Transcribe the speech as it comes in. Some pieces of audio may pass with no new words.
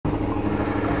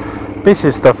This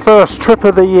is the first trip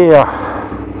of the year,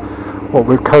 what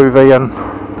with COVID and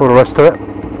all the rest of it,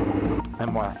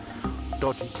 and my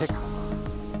dodgy tickle.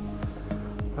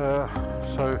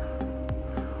 So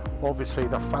obviously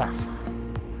the faff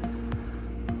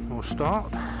will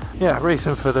start. Yeah,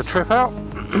 reason for the trip out.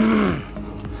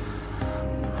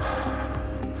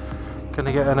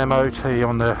 Gonna get an MOT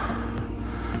on the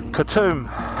Khartoum.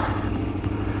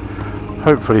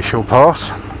 Hopefully she'll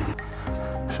pass.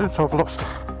 Since I've lost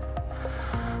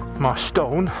my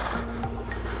stone,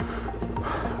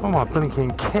 oh my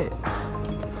blinking kit.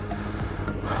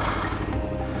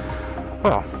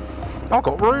 Well, I've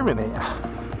got room in here.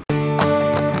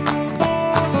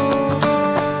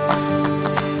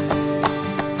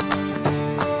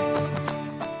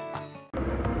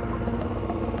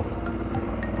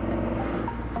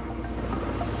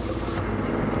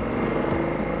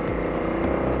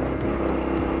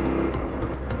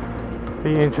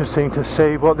 Be interesting to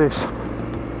see what this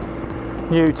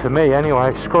new to me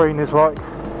anyway screen is like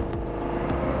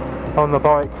on the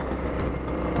bike.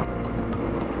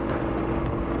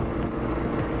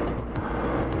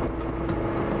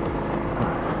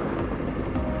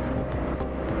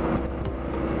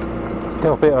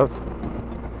 Still a bit of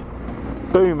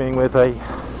booming with the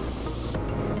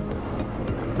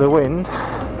wind,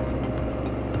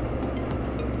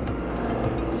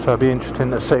 so it'll be interesting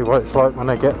to see what it's like when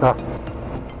I get the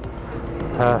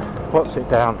what's it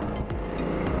down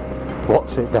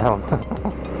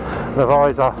the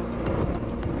visor.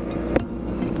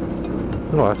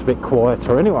 Oh, it's a bit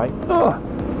quieter anyway. Ugh.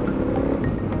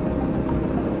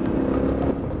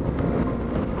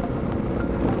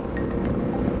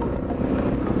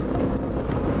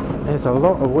 There's a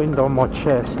lot of wind on my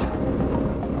chest.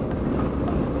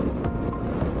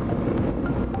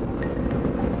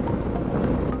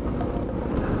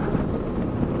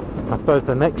 I suppose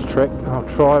the next trick I'll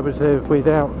try was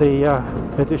without the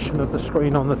addition of the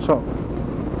screen on the top.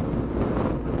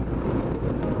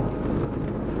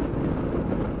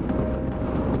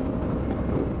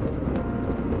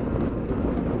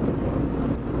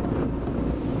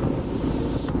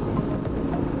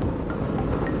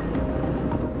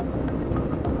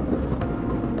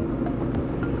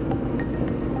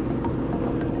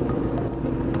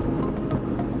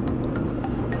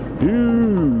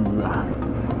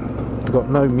 Got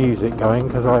no music going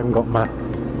because I haven't got my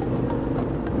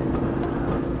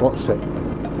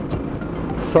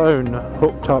phone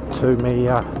hooked up to me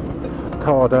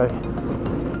Cardo.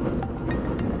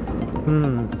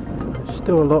 There's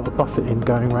still a lot of buffeting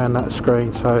going around that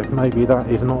screen, so maybe that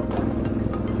is not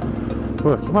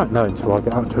working. You won't know until I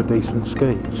get up to a decent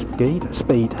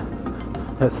speed.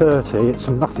 At 30 it's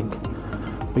nothing,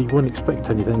 but you wouldn't expect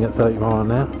anything at 30 miles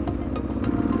an hour.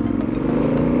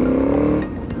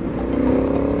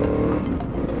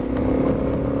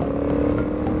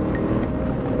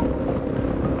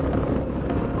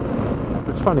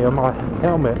 Funny, on my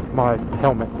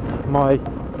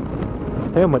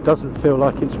helmet doesn't feel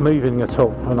like it's moving at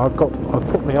all, and I've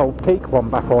put my old Peak one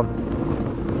back on.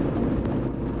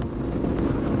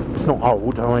 It's not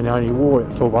old, I mean I only wore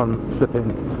it for one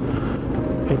flipping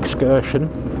excursion,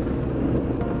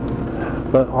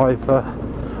 but I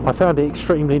found it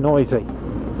extremely noisy.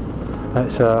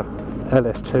 It's a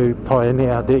LS2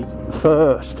 Pioneer, the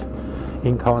first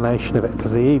incarnation of it,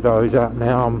 because the Evo is out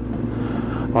now.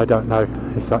 I don't know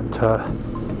if that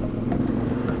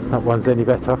one's any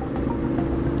better,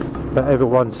 but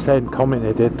everyone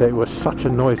commented that it was such a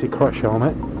noisy crash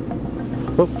helmet.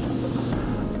 Oops.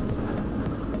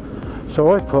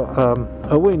 So I put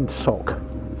a wind sock,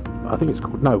 I think it's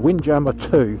called, no, Windjammer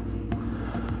 2.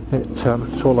 It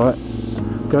sort of like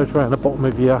goes around the bottom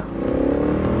of your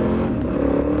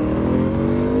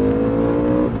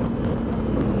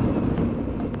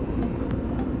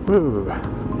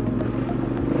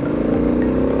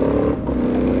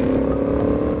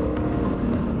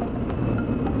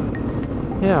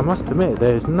Yeah, I must admit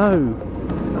there's I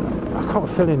can't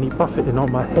feel any buffeting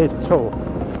on my head at all.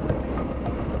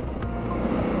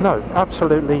 No,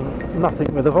 absolutely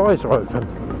nothing with the visor open.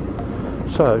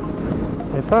 So,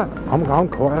 if that, I'm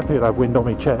quite happy with that wind on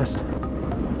my chest.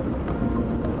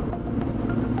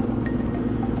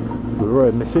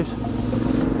 Right, missus.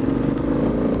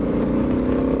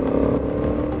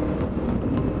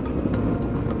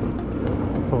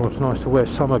 Oh, it's nice to wear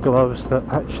summer gloves that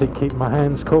actually keep my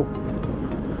hands cool.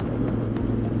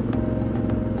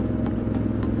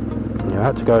 I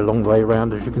had to go a long way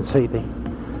around. As you can see, the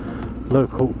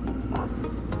local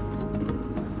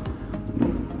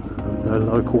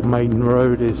main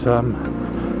road is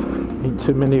eating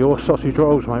too many or sausage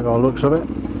rolls, mate, by the looks of it.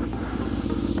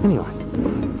 Anyway,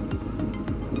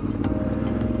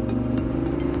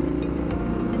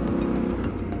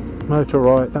 motor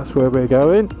right, that's where we're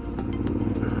going,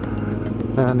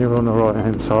 and you're on the right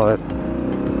hand side.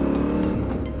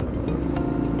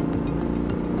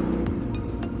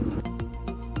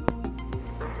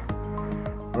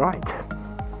 Right,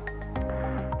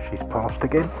 she's passed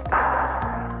again.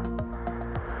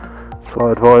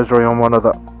 Slow advisory on one of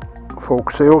the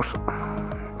fork seals,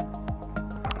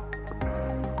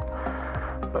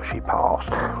 but she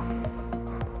passed.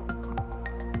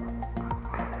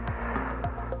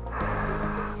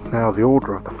 Now the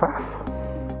order of the faff.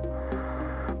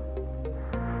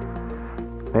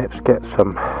 Let's get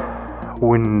some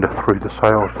wind through the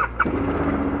sails.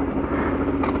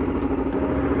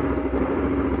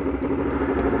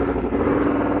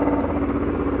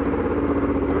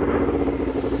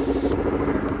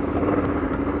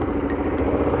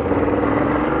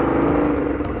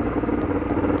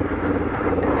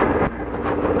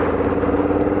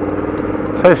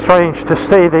 So strange to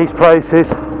see these places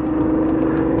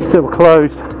still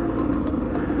closed.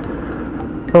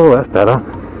 Oh, that's better.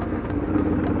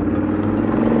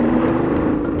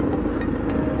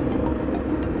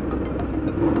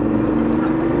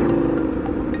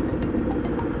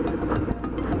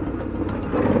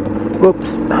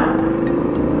 Whoops.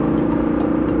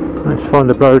 Let's find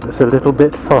a road that's a little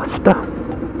bit faster.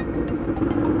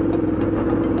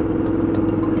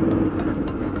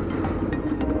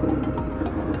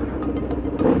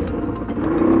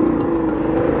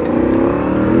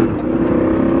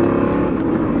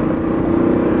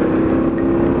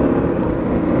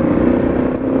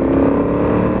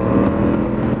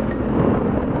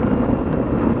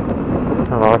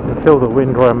 I can feel the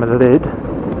wind around my lid.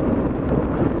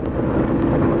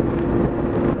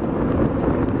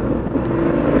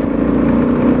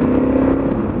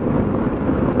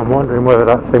 I'm wondering whether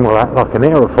that thing will act like an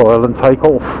aerofoil and take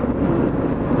off.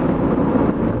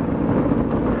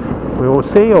 We will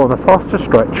see on a faster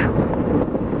stretch.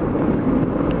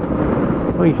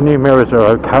 These new mirrors are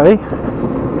okay.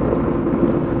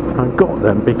 I got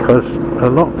them because a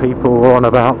lot of people were on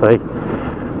about the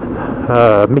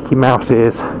Mickey Mouse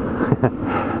ears.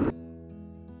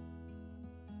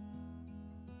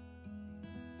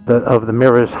 Of the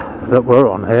mirrors that were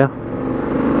on here.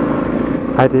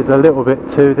 Added a little bit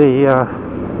to the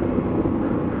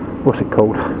what's it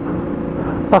called?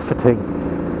 Buffeting.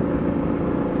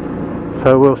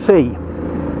 So we'll see.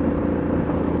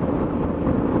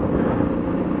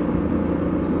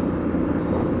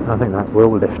 I think that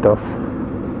will lift off.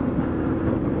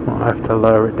 Might have to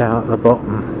lower it down at the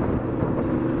bottom.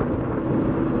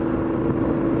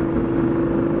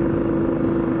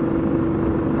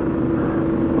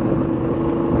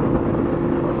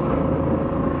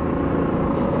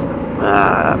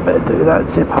 Better do that,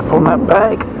 zip up on that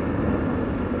bag.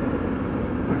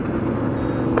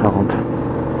 Can't.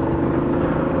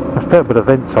 That's better with the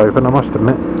vents open, I must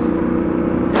admit.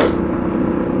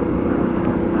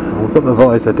 We've got the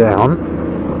visor down.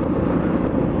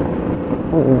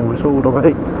 Oh, it's all the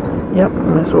way. Yep,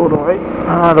 it's all the way.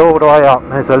 And all the way up.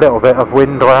 There's a little bit of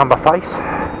wind around my face.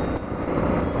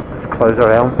 Let's close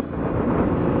around.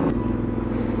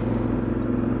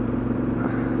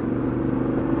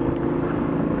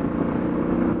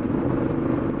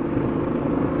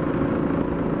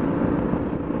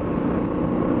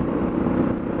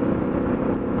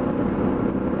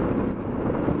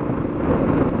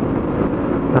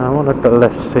 One of the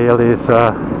left seal is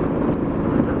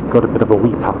got a bit of a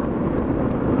weeper.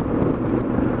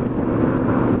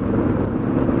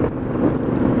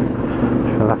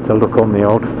 Shall have to look on the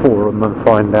old forum and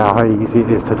find out how easy it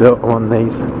is to do it on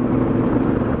these,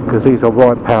 because these are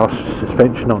wide power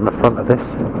suspension on the front of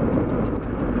this.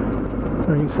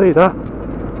 You can see that.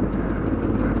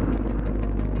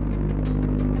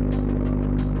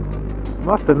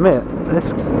 Must admit,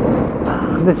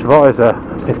 this visor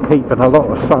is keeping a lot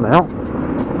of sun out.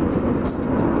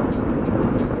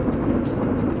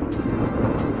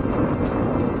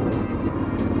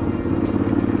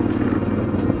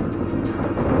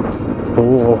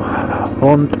 For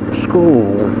on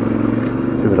school,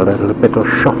 do a little bit of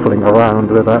shuffling around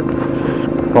with that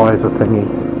visor thingy,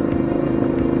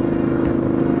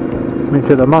 which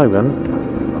at the moment,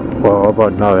 well, I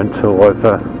won't know until I've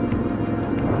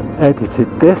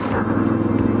edited this.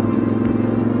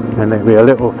 And there'll be a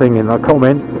little thing in the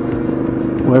comment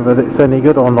whether it's any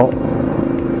good or not.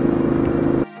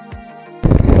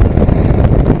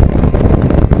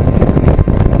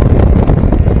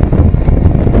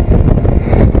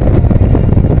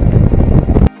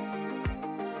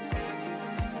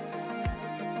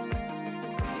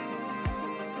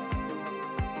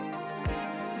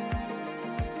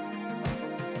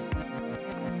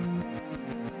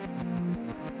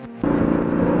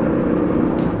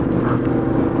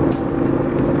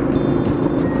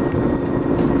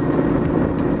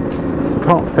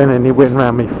 feeling any wind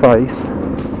around my face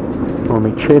or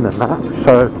my chin and that,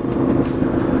 so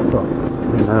well,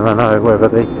 you never know whether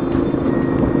the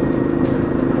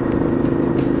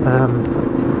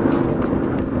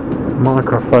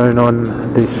microphone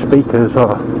on the speakers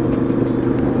are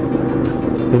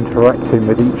interacting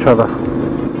with each other.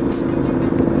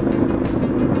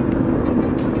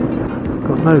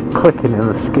 Got no clicking in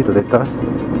the skid lid though.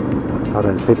 I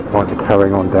don't see the point of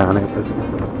carrying on down it.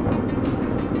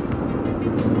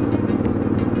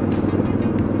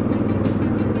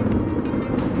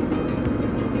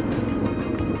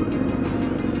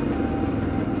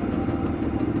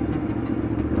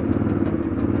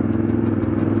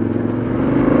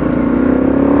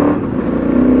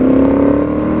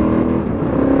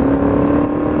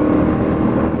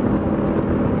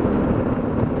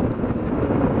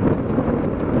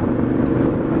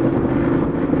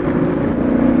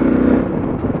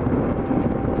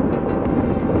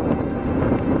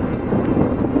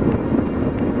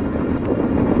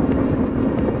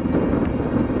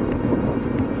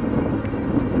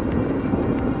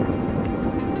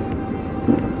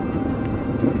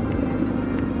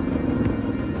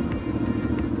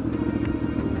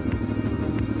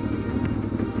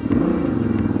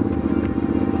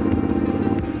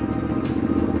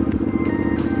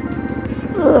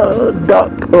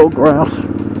 Duck or grouse.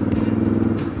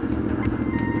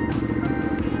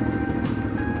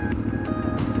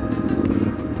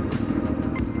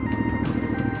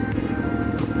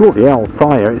 Bloody hell,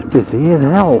 fire, it's busy as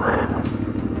hell.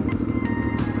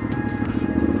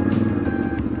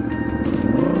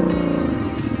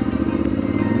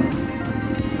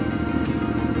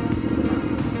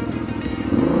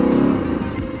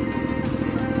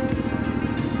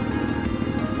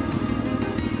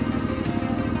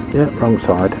 Yeah, wrong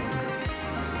side.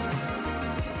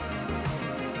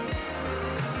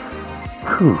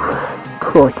 Whew,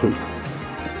 crikey.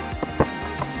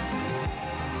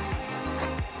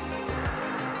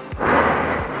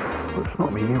 It's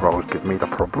not my ear rolls give me the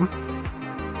problem.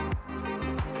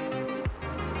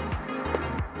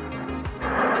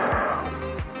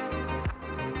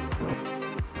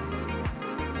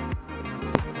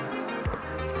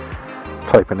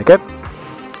 Typing again.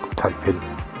 Typing.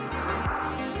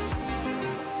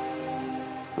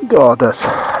 God, that's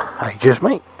ages,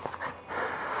 mate.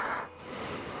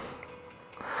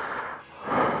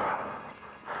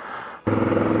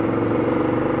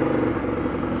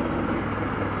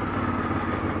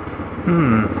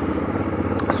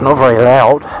 It's not very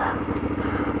loud.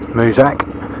 Muzak.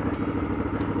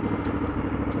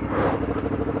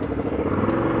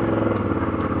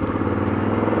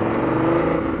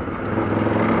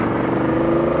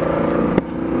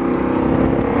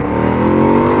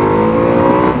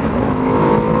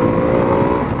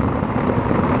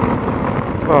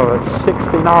 Well, at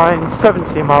 69,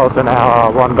 70 miles an hour, I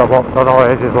wonder what the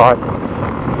noise is like.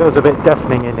 Feels a bit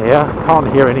deafening in here,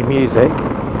 can't hear any music.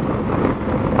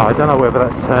 I don't know whether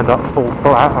that's turned up full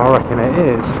flat, I reckon it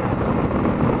is.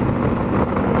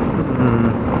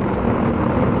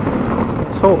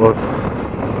 Sort of.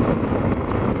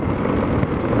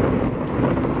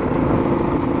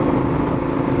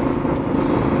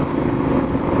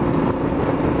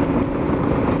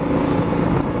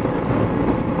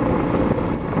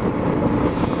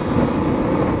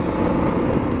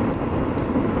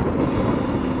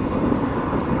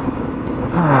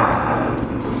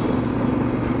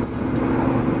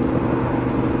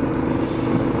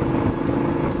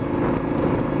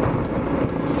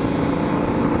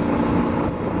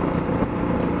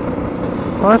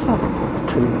 Well, it's not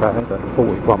too bad at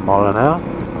 41 mile an hour.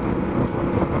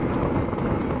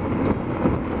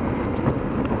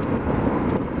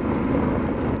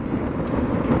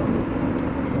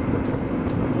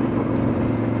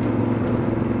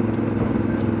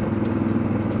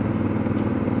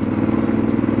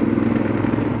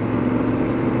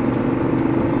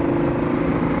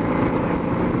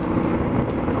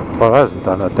 Well, it hasn't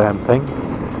done a damn thing.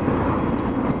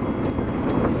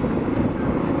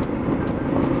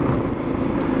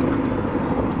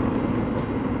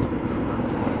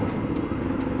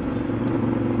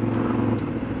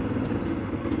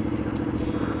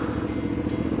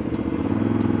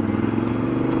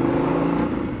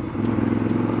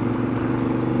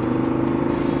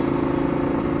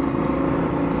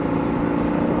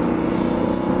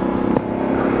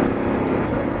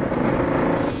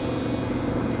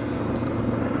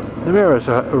 The mirrors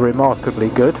are remarkably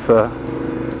good for,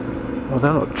 well,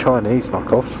 they're not Chinese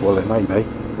knockoffs, well they may be,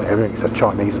 but everything's a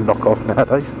Chinese knockoff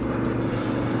nowadays.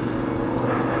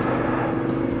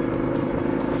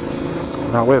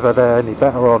 Now whether they're any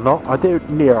better or not, I don't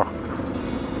know.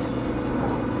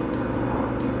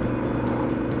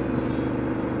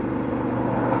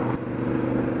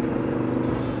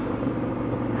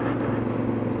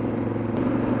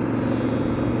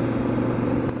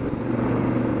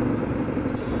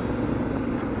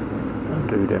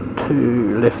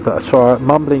 So I'm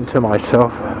mumbling to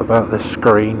myself about this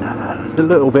screen. It's a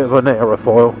little bit of an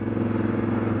aerofoil.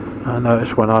 I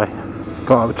noticed when I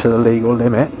got up to the legal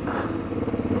limit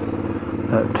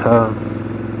that it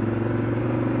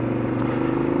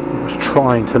was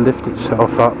trying to lift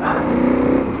itself up.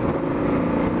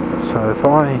 So if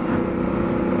I